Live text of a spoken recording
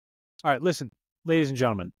All right, listen, ladies and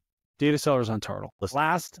gentlemen, data sellers on Tartle. Listen.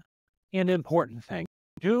 Last and important thing,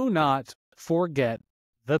 do not forget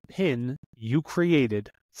the PIN you created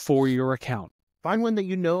for your account. Find one that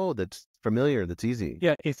you know that's familiar, that's easy.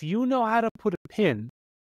 Yeah, if you know how to put a PIN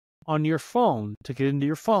on your phone to get into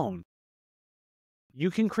your phone, you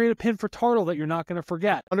can create a PIN for Tartle that you're not going to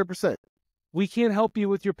forget. 100%. We can't help you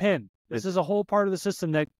with your PIN. This is a whole part of the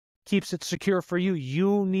system that keeps it secure for you.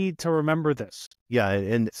 You need to remember this. Yeah,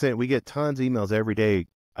 and we get tons of emails every day.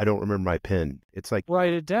 I don't remember my PIN. It's like,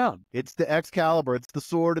 write it down. It's the Excalibur. It's the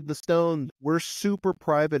sword of the stone. We're super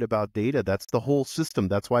private about data. That's the whole system.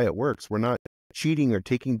 That's why it works. We're not cheating or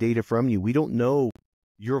taking data from you. We don't know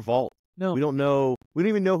your vault. No. We don't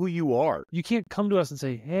even know who you are. You can't come to us and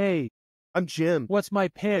say, hey, I'm Jim. What's my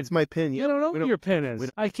PIN? It's my PIN. You don't know what your PIN is.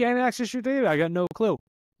 I can't access your data. I got no clue.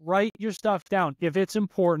 Write your stuff down. If it's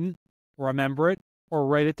important, remember it or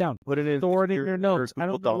write it down. Put it in. Store it in your notes. I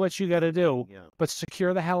don't know what you got to do, but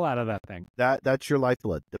secure the hell out of that thing. That's your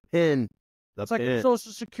lifeblood. The PIN. That's like a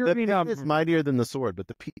social security number. It's mightier than the sword, but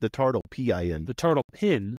the Tartle, PIN. The Tartle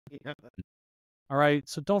PIN. Yeah. All right,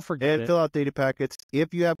 so don't forget and fill out data packets.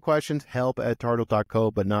 If you have questions,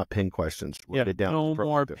 help@tartle.co, but not PIN questions. Write it down. No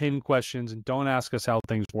more PIN questions, and don't ask us how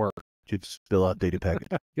things work. Just fill out data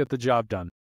packets. Get the job done.